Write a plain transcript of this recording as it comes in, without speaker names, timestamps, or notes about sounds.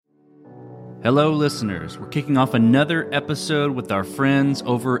Hello, listeners. We're kicking off another episode with our friends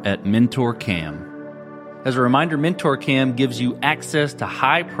over at MentorCam. As a reminder, MentorCam gives you access to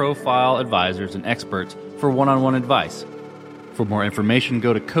high-profile advisors and experts for one-on-one advice. For more information,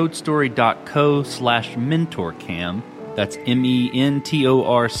 go to codestory.co/mentorcam. That's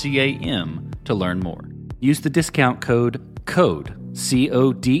MENTORCAM to learn more. Use the discount code CODE,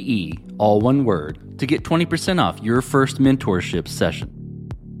 CODE, all one word, to get 20% off your first mentorship session.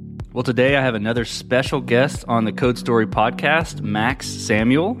 Well, today I have another special guest on the Code Story podcast, Max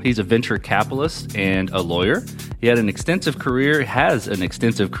Samuel. He's a venture capitalist and a lawyer. He has an extensive career in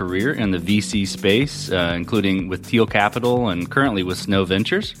the VC space, including with Teal Capital and currently with Snow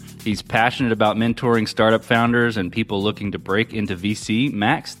Ventures. He's passionate about mentoring startup founders and people looking to break into VC.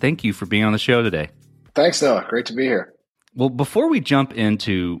 Max, thank you for being on the show today. Thanks, Noah. Great to be here. Well, before we jump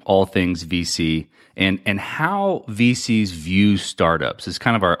into all things VC and how VCs view startups is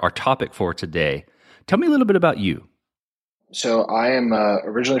kind of our topic for today, tell me a little bit about you. So I am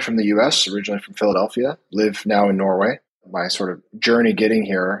originally from the U.S., originally from Philadelphia, live now in Norway. My sort of journey getting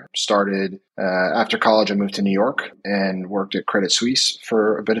here started after college. I moved to New York and worked at Credit Suisse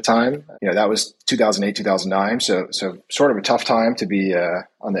for a bit of time. That was 2008, 2009. So sort of a tough time to be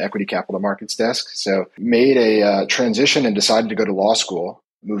on the equity capital markets desk. So made a transition and decided to go to law school.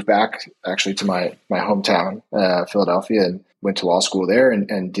 Moved back actually to my hometown, Philadelphia, and went to law school there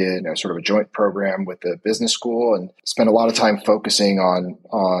and did sort of a joint program with the business school and spent a lot of time focusing on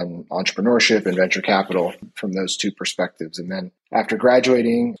entrepreneurship and venture capital from those two perspectives. And then after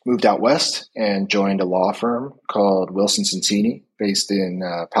graduating, moved out west and joined a law firm called Wilson Sonsini based in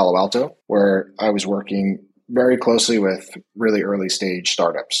Palo Alto, where I was working very closely with really early stage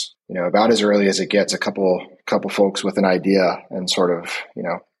startups, about as early as it gets, a couple folks with an idea and sort of,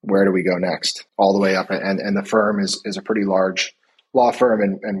 where do we go next, all the way up. And the firm is a pretty large law firm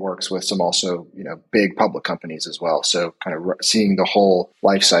and works with some also, big public companies as well. So kind of seeing the whole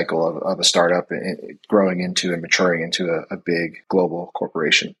life cycle of a startup growing into and maturing into a big global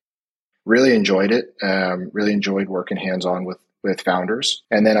corporation. Really enjoyed it. Really enjoyed working hands-on with founders.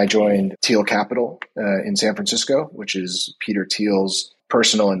 And then I joined Teal Capital in San Francisco, which is Peter Thiel's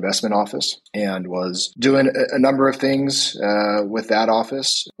personal investment office, and was doing a number of things with that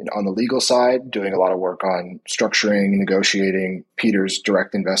office. On the legal side, doing a lot of work on structuring, negotiating Peter's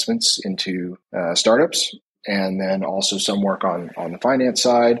direct investments into startups, and then also some work on the finance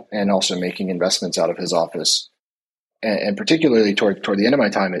side, and also making investments out of his office. And particularly toward the end of my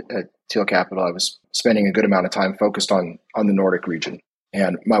time at Teal Capital, I was spending a good amount of time focused on the Nordic region.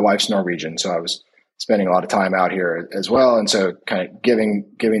 And my wife's Norwegian, so I was spending a lot of time out here as well. And so kind of giving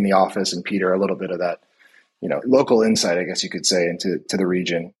the office and Peter a little bit of that, local insight, I guess you could say, into the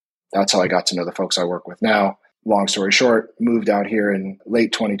region. That's how I got to know the folks I work with now. Long story short, moved out here in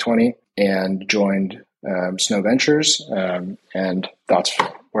late 2020 and joined Snow Ventures. And that's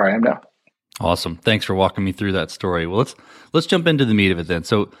where I am now. Awesome. Thanks for walking me through that story. Well, let's jump into the meat of it then.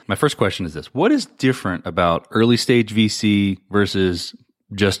 So my first question is this: what is different about early stage VC versus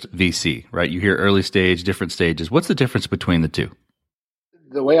just VC, right? You hear early stage, different stages. What's the difference between the two?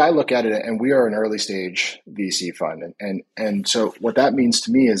 The way I look at it, and we are an early stage VC fund. And so what that means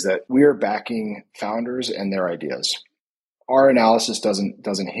to me is that we are backing founders and their ideas. Our analysis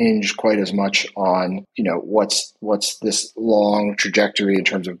doesn't hinge quite as much on, what's this long trajectory in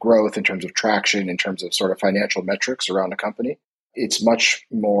terms of growth, in terms of traction, in terms of sort of financial metrics around a company. It's much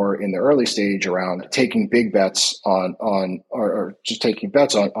more in the early stage around taking big bets on just taking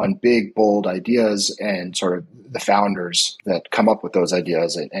bets on big, bold ideas and sort of the founders that come up with those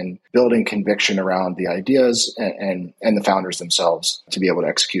ideas and building conviction around the ideas and the founders themselves to be able to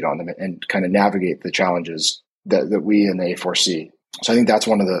execute on them and kind of navigate the challenges that we and they foresee. So I think that's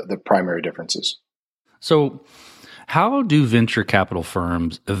one of the primary differences. So how do venture capital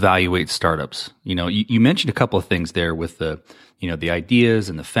firms evaluate startups? You mentioned a couple of things there with the ideas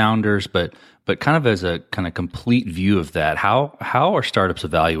and the founders, but kind of as a kind of complete view of that, how are startups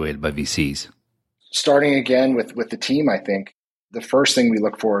evaluated by VCs? Starting again with the team, I think the first thing we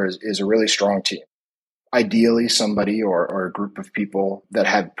look for is a really strong team. Ideally, somebody or a group of people that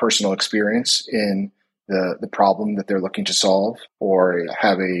have personal experience in the problem that they're looking to solve or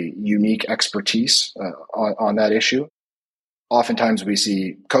have a unique expertise on that issue. Oftentimes we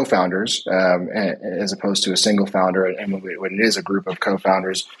see co-founders as opposed to a single founder. And when it is a group of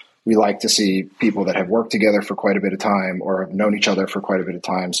co-founders, we like to see people that have worked together for quite a bit of time or have known each other for quite a bit of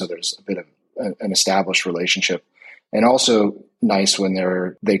time. So there's a bit of an established relationship. And also nice when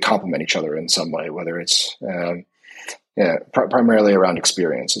they complement each other in some way, whether it's Yeah, primarily around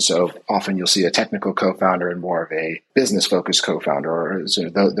experience. And so often you'll see a technical co-founder and more of a business-focused co-founder. Or so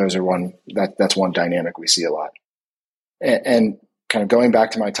those are that's one dynamic we see a lot. And kind of going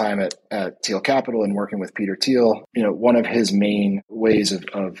back to my time at Thiel Capital and working with Peter Thiel, one of his main ways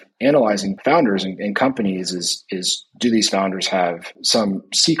of analyzing founders and companies is do these founders have some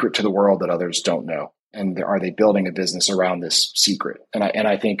secret to the world that others don't know? And are they building a business around this secret? And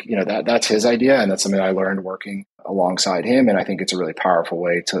I think, that's his idea. And that's something I learned working alongside him. And I think it's a really powerful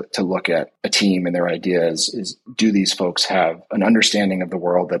way to look at a team and their ideas is do these folks have an understanding of the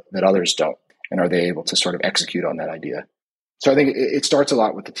world that others don't? And are they able to sort of execute on that idea? So I think it starts a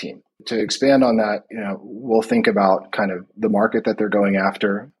lot with the team. To expand on that, we'll think about kind of the market that they're going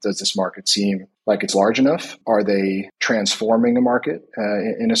after. Does this market seem like it's large enough? Are they transforming a market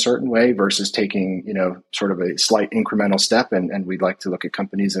in a certain way versus taking, sort of a slight incremental step? And we'd like to look at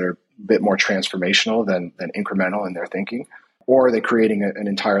companies that are a bit more transformational than incremental in their thinking. Or are they creating an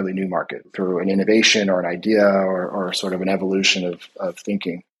entirely new market through an innovation or an idea or sort of an evolution of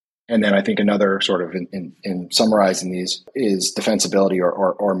thinking? And then I think another sort of in summarizing these is defensibility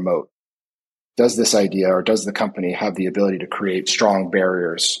or moat. Does this idea or does the company have the ability to create strong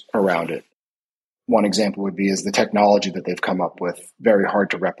barriers around it? One example would be, is the technology that they've come up with very hard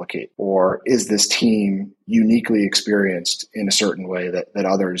to replicate? Or is this team uniquely experienced in a certain way that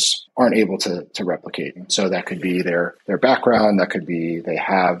others aren't able to replicate? And so that could be their background, that could be they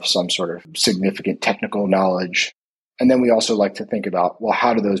have some sort of significant technical knowledge. And then we also like to think about, well,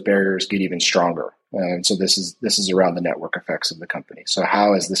 how do those barriers get even stronger? And so this is around the network effects of the company. So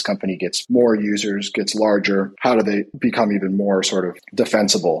how, as this company gets more users, gets larger, how do they become even more sort of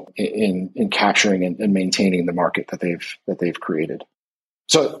defensible in capturing and maintaining the market that they've created?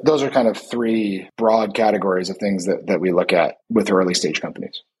 So those are kind of three broad categories of things that we look at with early stage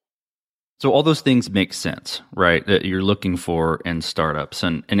companies. So all those things make sense, right? That you're looking for in startups,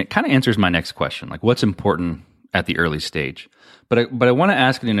 and it kind of answers my next question, like what's important at the early stage. But I want to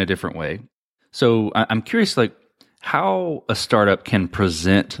ask it in a different way. So I'm curious, like how a startup can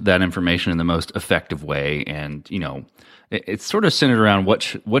present that information in the most effective way, and it's sort of centered around what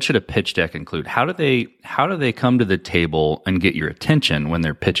should a pitch deck include? How do they come to the table and get your attention when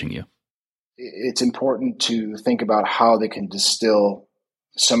they're pitching you? It's important to think about how they can distill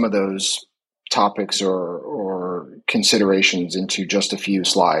some of those topics or considerations into just a few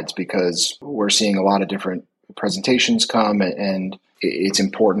slides, because we're seeing a lot of different presentations come, and it's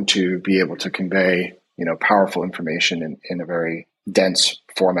important to be able to convey, powerful information in a very dense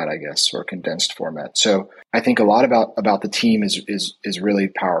format, I guess, or condensed format. So I think a lot about the team is really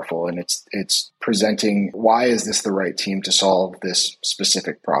powerful, and it's presenting why is this the right team to solve this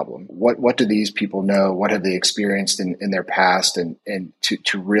specific problem? What do these people know? What have they experienced in their past, and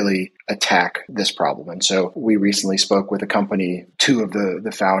to really attack this problem? And so we recently spoke with a company. Two of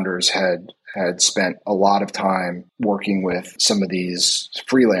the founders had spent a lot of time working with some of these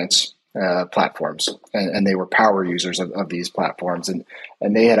freelance platforms, and they were power users of these platforms, and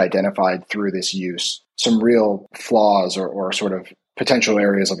they had identified through this use some real flaws or sort of potential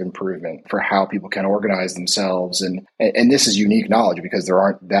areas of improvement for how people can organize themselves, and this is unique knowledge because there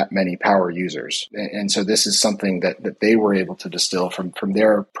aren't that many power users, and so this is something that they were able to distill from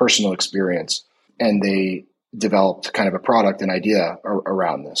their personal experience, and they developed kind of a product and idea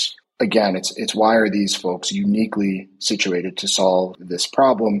around this. Again, it's why are these folks uniquely situated to solve this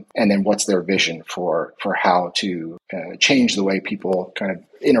problem, and then what's their vision for how to change the way people kind of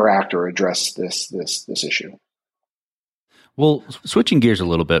interact or address this issue. Well, switching gears a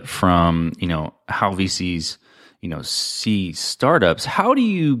little bit from how VCs see startups, how do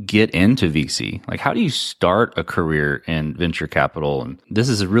you get into VC? Like, how do you start a career in venture capital? And this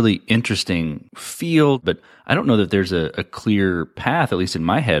is a really interesting field, but I don't know that there's a clear path, at least in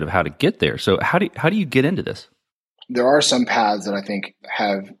my head, of how to get there. So how do you get into this? There are some paths that I think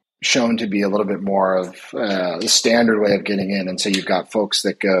have shown to be a little bit more of the standard way of getting in. And so you've got folks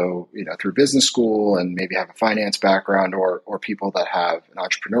that go, through business school and maybe have a finance background, or people that have an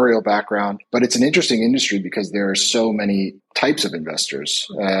entrepreneurial background. But it's an interesting industry because there are so many types of investors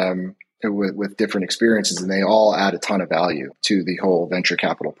with different experiences, and they all add a ton of value to the whole venture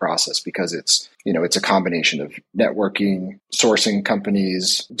capital process because it's a combination of networking, sourcing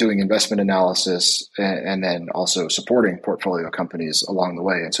companies, doing investment analysis, and then also supporting portfolio companies along the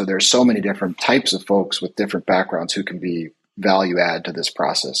way. And so there's so many different types of folks with different backgrounds who can be value add to this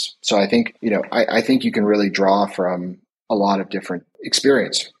process. So I think, I think you can really draw from a lot of different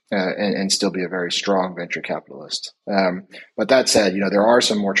experience and still be a very strong venture capitalist. But that said, there are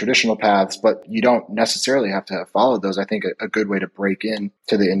some more traditional paths, but you don't necessarily have to have followed those. I think a good way to break in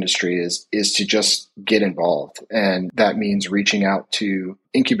to the industry is to just get involved. And that means reaching out to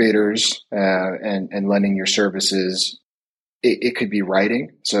incubators and lending your services. It could be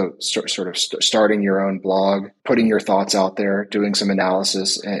writing. So starting your own blog, putting your thoughts out there, doing some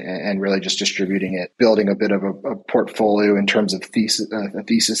analysis and really just distributing it, building a bit of a portfolio in terms of a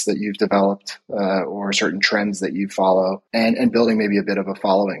thesis that you've developed or certain trends that you follow and building maybe a bit of a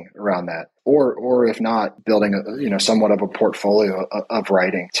following around that. Or if not, building somewhat of a portfolio of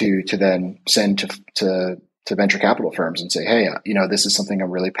writing to then send to venture capital firms and say, hey, this is something I'm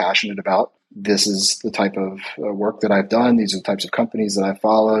really passionate about. This is the type of work that I've done. These are the types of companies that I've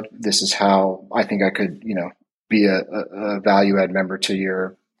followed. This is how I think I could, be a value add member to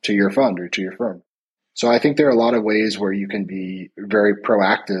your fund or to your firm. So I think there are a lot of ways where you can be very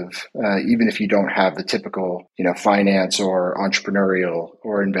proactive, even if you don't have the typical, finance or entrepreneurial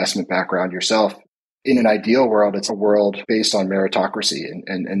or investment background yourself. In an ideal world, it's a world based on meritocracy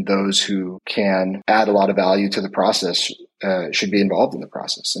and those who can add a lot of value to the process should be involved in the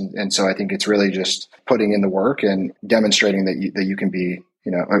process. And so I think it's really just putting in the work and demonstrating that you can be,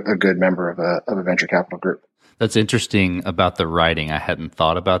 a good member of a venture capital group. That's interesting about the writing. I hadn't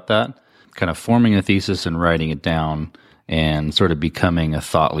thought about that. Kind of forming a thesis and writing it down and sort of becoming a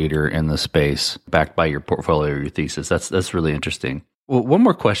thought leader in the space backed by your portfolio or your thesis. That's really interesting. Well, one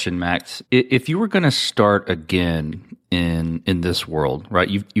more question, Max. If you were going to start again in this world, right?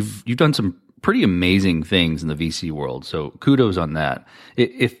 You've done some pretty amazing things in the VC world, so kudos on that.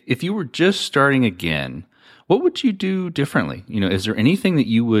 If you were just starting again, what would you do differently? Is there anything that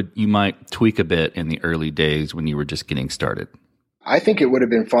you might tweak a bit in the early days when you were just getting started? I think it would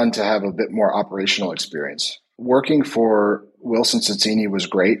have been fun to have a bit more operational experience. Working for Wilson Sonsini was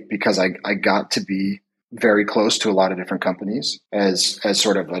great because I got to be very close to a lot of different companies as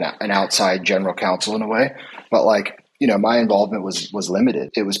sort of an outside general counsel in a way. But my involvement was limited.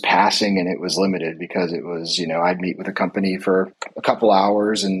 It was passing and it was limited because it was, I'd meet with a company for a couple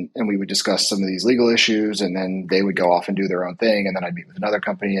hours and we would discuss some of these legal issues and then they would go off and do their own thing. And then I'd meet with another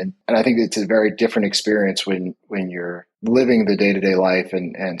company. And I think it's a very different experience when you're living the day-to-day life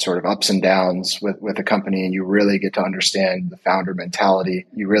and sort of ups and downs with a company, and you really get to understand the founder mentality.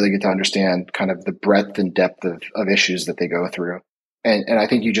 You really get to understand kind of the breadth and depth of issues that they go through. And I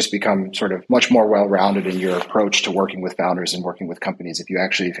think you just become sort of much more well-rounded in your approach to working with founders and working with companies if you've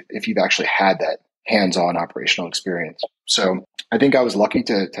actually had that hands-on operational experience. So I think I was lucky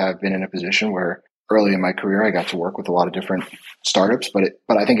to have been in a position where early in my career I got to work with a lot of different startups, but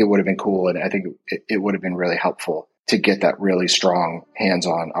I think it would have been cool, and I think it would have been really helpful to get that really strong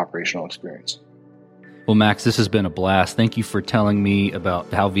hands-on operational experience. Well, Max, this has been a blast. Thank you for telling me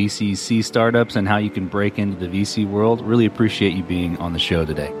about how VCs see startups and how you can break into the VC world. Really appreciate you being on the show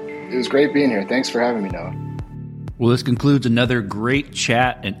today. It was great being here. Thanks for having me, Noah. Well, this concludes another great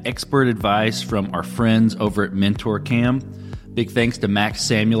chat and expert advice from our friends over at MentorCam. Big thanks to Max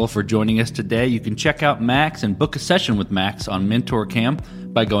Samuel for joining us today. You can check out Max and book a session with Max on MentorCam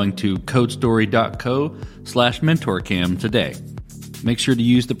by going to codestory.co/MentorCam today. Make sure to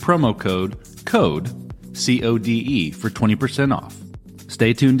use the promo code CODE for 20% off.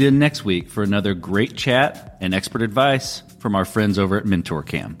 Stay tuned in next week for another great chat and expert advice from our friends over at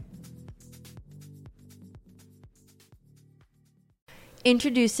MentorCam.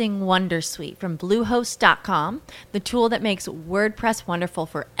 Introducing Wondersuite from Bluehost.com, the tool that makes WordPress wonderful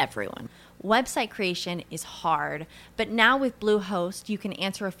for everyone. Website creation is hard, but now with Bluehost, you can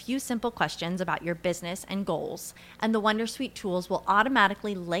answer a few simple questions about your business and goals, and the Wondersuite tools will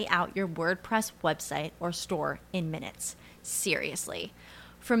automatically lay out your WordPress website or store in minutes. Seriously.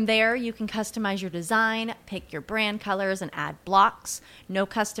 From there, you can customize your design, pick your brand colors, and add blocks. No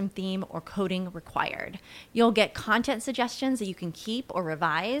custom theme or coding required. You'll get content suggestions that you can keep or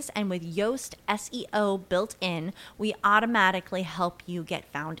revise, and with Yoast SEO built in, we automatically help you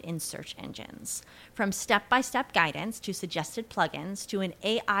get found in search engines. From step-by-step guidance to suggested plugins to an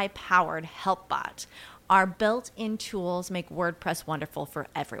AI-powered help bot, our built-in tools make WordPress wonderful for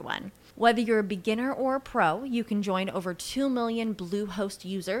everyone. Whether you're a beginner or a pro, you can join over 2 million Bluehost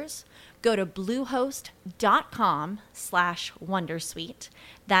users. Go to bluehost.com/wondersuite.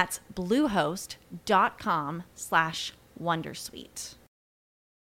 That's bluehost.com/wondersuite.